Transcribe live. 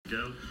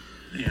Go.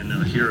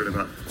 And here at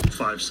about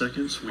 5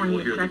 seconds, we will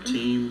hear the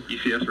team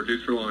ECS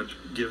reduced for launch.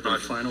 Give their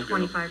final go.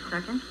 25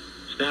 seconds.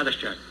 Status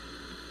check.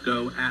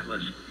 Go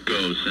Atlas.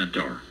 Go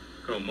Centaur.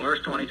 Go Mars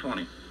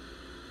 2020.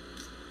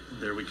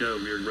 There we go.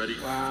 We are ready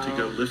to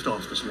go lift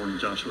off this morning,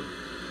 Joshua.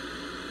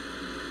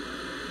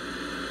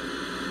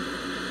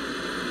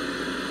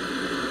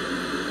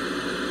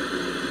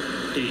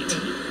 Eight,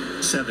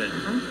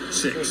 7,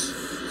 6,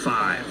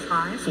 5,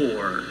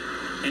 4.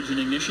 Engine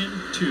ignition.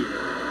 2, 1,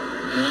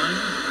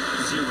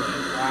 0.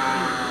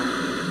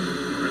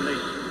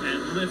 Release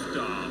and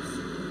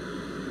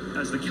liftoff.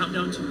 As the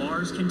countdown to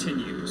Mars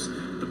continues,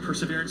 the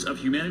perseverance of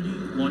humanity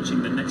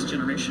launching the next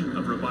generation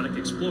of robotic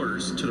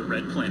explorers to the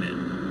Red Planet.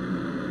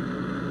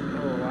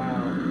 Oh,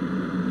 wow.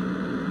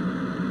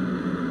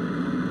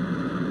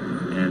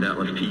 And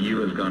Atlas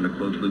TU has gone to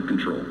closed loop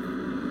control.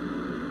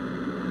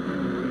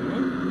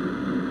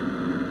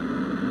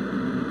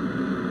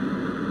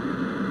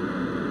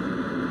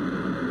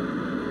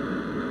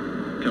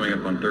 Coming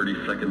up on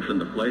 30 seconds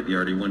into flight, the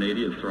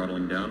RD-180 is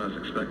throttling down as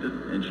expected.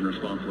 Engine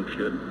response looks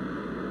good.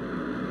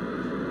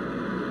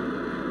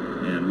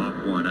 And Mach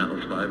 1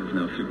 Atlas V is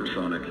now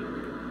supersonic.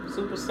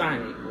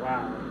 Supersonic,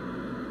 wow.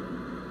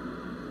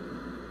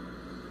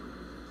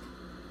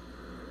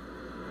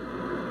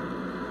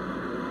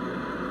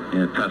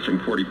 And passing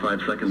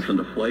 45 seconds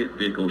into flight,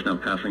 vehicle is now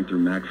passing through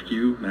max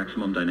Q,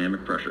 maximum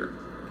dynamic pressure.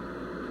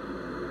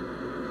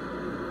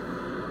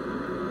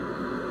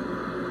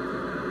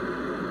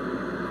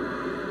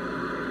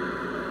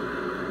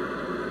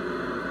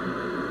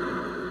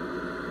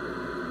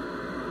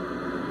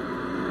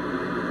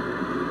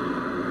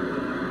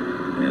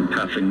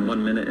 Passing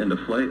 1 minute into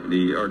flight,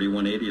 the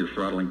RD-180 is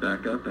throttling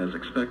back up as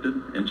expected.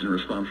 Engine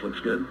response looks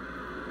good.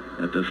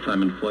 At this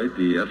time in flight,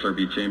 the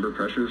SRB chamber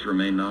pressures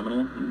remain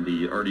nominal.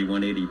 The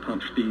RD-180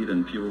 pump speed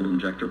and fuel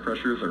injector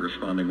pressures are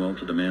responding well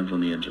to demands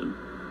on the engine.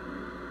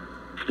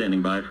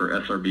 Standing by for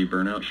SRB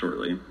burnout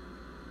shortly.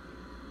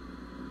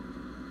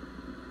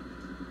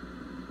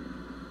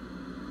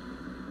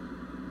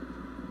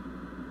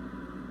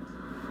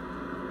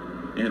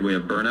 And we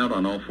have burnout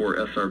on all 4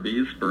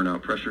 SRBs.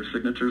 Burnout pressure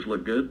signatures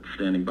look good.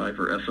 Standing by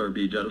for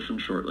SRB jettison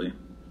shortly.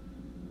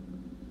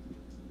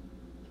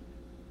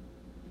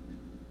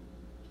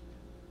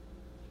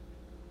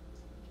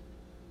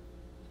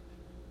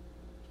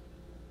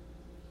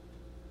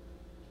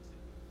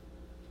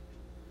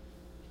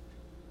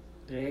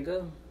 There you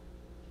go.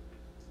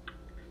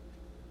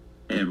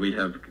 And we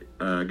have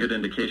a good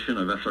indication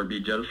of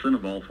SRB jettison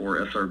of all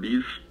 4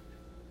 SRBs.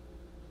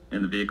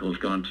 And the vehicle has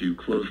gone to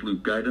closed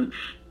loop guidance.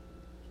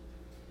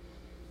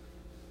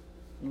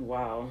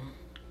 Wow.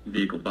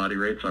 Vehicle body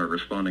rates are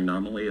responding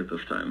nominally at this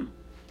time.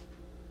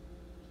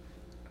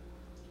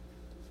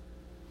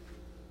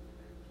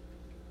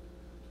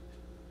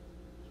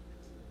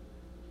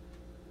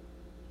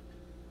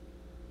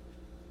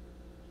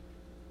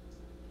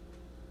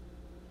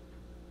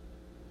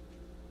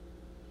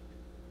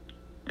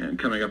 And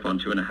coming up on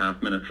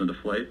 2.5 minutes into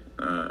flight,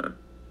 the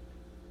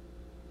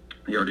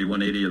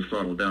RD-180 is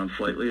throttled down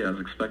slightly as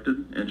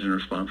expected. Engine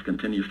response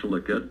continues to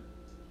look good.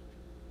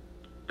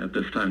 At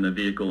this time, the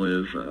vehicle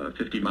is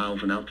 50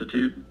 miles in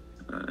altitude,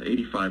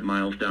 85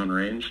 miles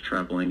downrange,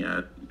 traveling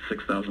at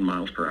 6,000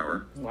 miles per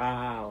hour.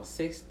 Wow,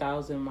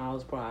 6,000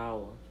 miles per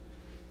hour.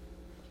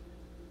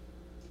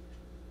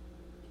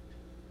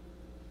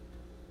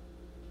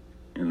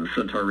 And the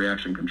Centaur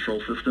reaction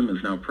control system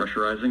is now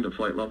pressurizing to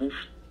flight levels.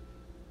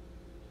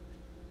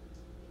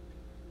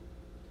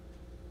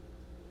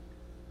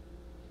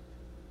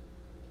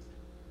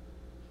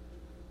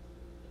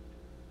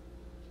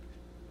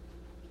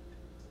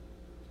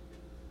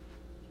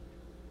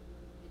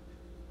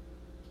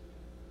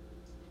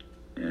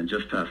 And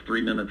just past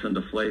 3 minutes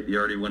into flight, the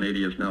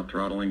RD-180 is now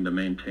throttling to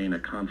maintain a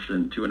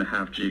constant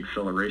 2.5 G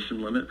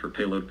acceleration limit for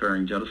payload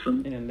fairing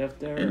jettison. And left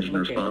there. Engine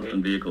response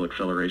and vehicle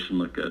acceleration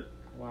look good.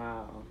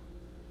 Wow.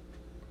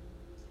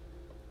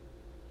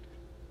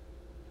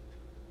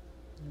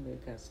 They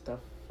got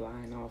stuff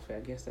flying off. I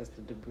guess that's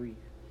the debris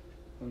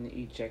from the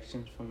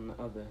ejections from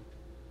the other.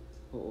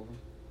 Oh,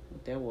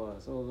 what that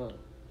was. Oh, look.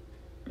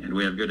 And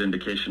we have good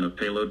indication of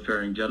payload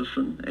fairing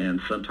jettison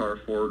and Centaur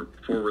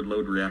forward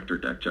load reactor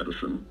deck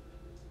jettison.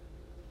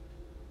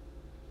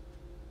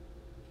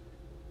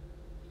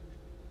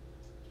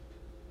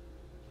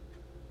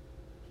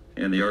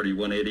 And the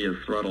RD-180 is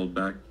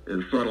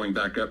throttling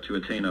back up to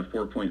attain a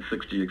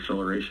 4.6 G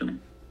acceleration.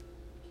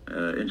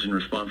 Engine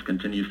response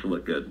continues to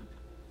look good.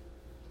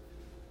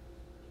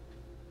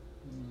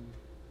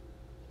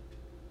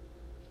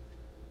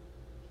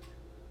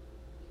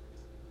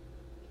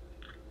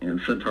 And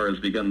Centaur has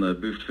begun the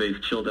boost phase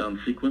chill down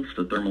sequence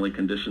to thermally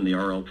condition the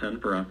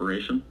RL-10 for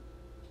operation.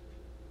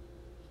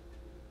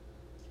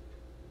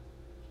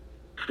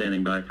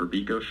 Standing by for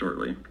BECO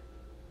shortly.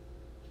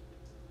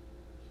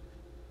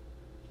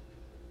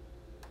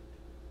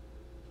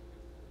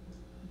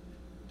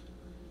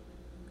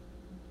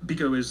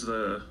 BECO is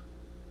the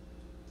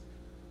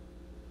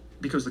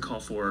call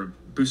for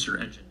booster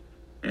engine.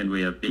 And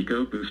we have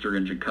BECO, booster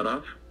engine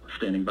cutoff.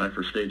 standing by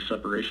for stage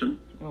separation.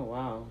 Oh,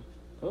 wow.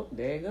 Oh,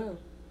 there you go.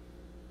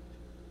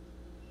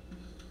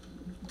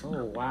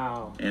 Oh,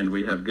 wow. And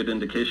we have good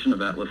indication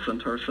of Atlas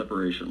Centaur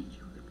separation.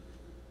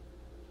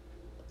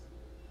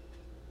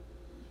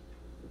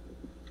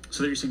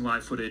 So there you're seeing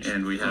live footage.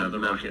 And we have the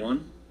MEV rocket.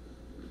 1.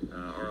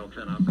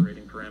 RL-10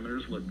 operating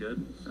parameters look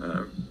good.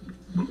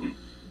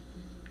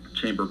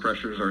 Chamber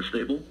pressures are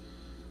stable.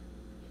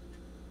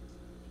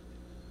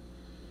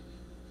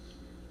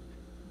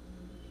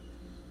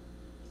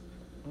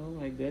 Oh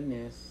my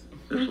goodness.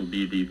 This will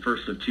be the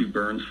first of 2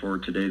 burns for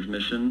today's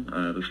mission.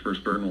 This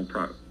first burn will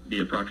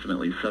be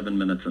approximately 7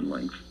 minutes in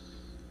length.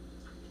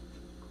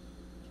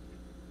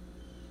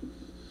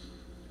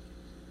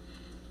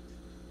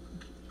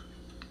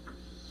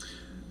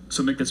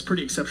 So Mick, that's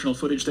pretty exceptional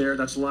footage there.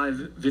 That's live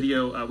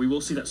video. We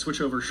will see that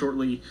switch over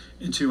shortly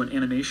into an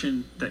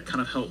animation that kind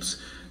of helps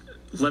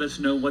let us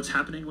know what's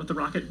happening with the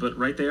rocket. But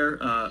right there,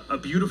 a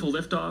beautiful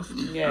liftoff.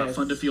 Yes.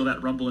 Fun to feel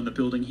that rumble in the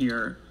building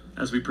here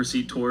as we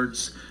proceed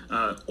towards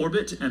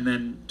orbit and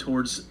then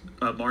towards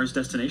Mars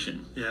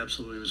destination. Yeah,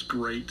 absolutely. It was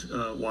great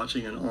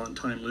watching an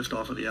on-time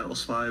liftoff of the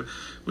Atlas V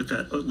with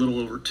that little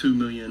over 2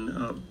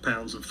 million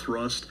pounds of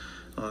thrust.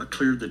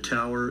 Cleared the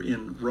tower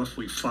in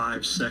roughly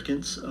 5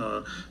 seconds.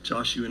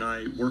 Josh, you and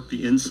I worked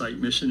the InSight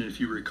mission, and if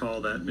you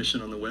recall, that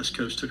mission on the West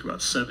Coast took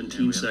about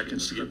 17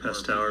 seconds to get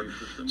past tower.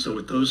 So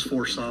with those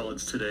 4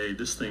 solids today,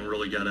 this thing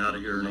really got out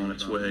of here and on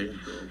its way.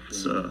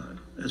 It's,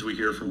 as we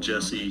hear from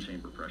Jesse,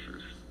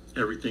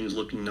 everything's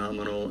looking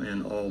nominal,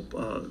 and all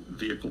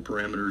vehicle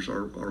parameters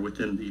are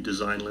within the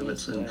design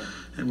limits, and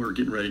we're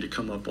getting ready to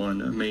come up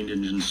on a main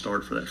engine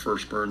start for that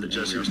first burn that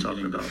Jesse was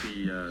talking about.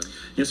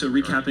 Yeah, so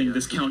recapping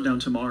this countdown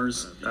to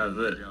Mars,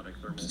 the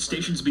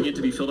stations begin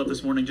to be filled up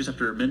this morning just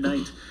after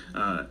midnight.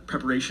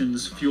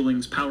 Preparations,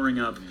 fuelings, powering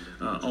up,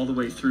 all the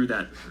way through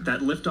that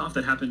liftoff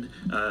that happened.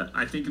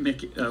 I think,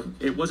 Mick,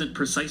 it wasn't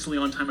precisely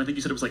on time. I think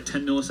you said it was like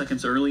 10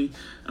 milliseconds early.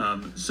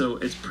 So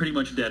it's pretty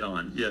much dead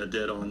on. Yeah,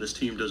 dead on. This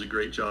team does a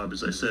great job.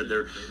 As I said,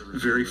 they're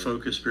very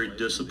focused, very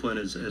disciplined.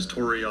 As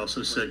Tori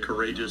also said,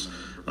 courageous.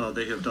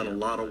 They have done a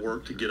lot of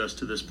work to get us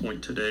to this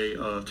point today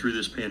through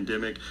this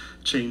pandemic,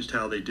 changed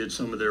how they did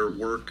some of their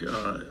work,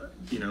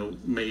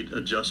 made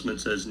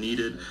adjustments as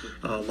needed,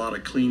 a lot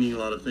of cleaning, a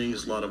lot of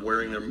things, a lot of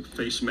wearing their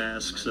face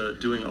masks,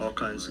 doing all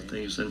kinds of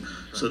things. And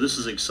so this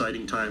is an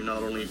exciting time,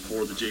 not only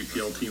for the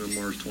JPL team in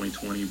Mars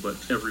 2020, but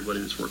everybody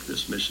that's worked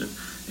this mission,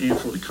 and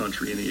for the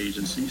country and the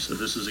agency. So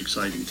this is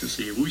exciting to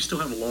see. We still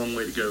have a long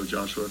way to go,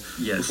 Joshua,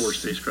 before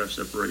spacecraft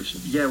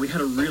separation. Yeah, we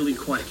had a really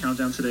quiet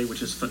countdown today,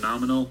 which is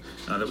phenomenal,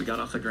 that we got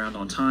off the ground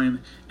on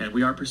time. And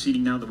we are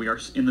proceeding now that we are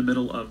in the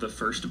middle of the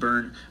first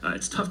burn.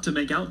 It's tough to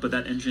make out, but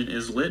that engine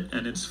is lit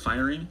and it's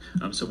firing.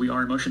 So we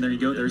are in motion. There you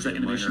go. There's that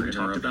animation we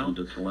talked about.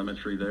 To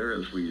telemetry there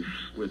as we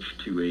switch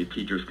to a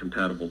TDRS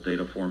compatible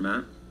data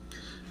format.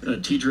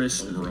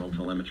 TDRS. Overall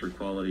telemetry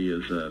quality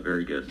is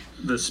very good.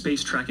 The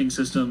space tracking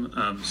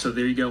system. So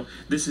there you go.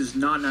 This is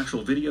not an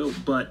actual video,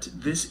 but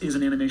this is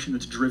an animation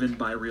that's driven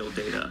by real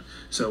data.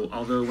 So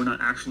although we're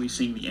not actually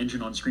seeing the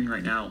engine on screen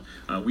right now,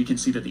 we can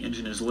see that the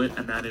engine is lit,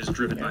 and that is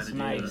driven by the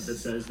data that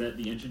says that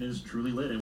the engine is truly lit.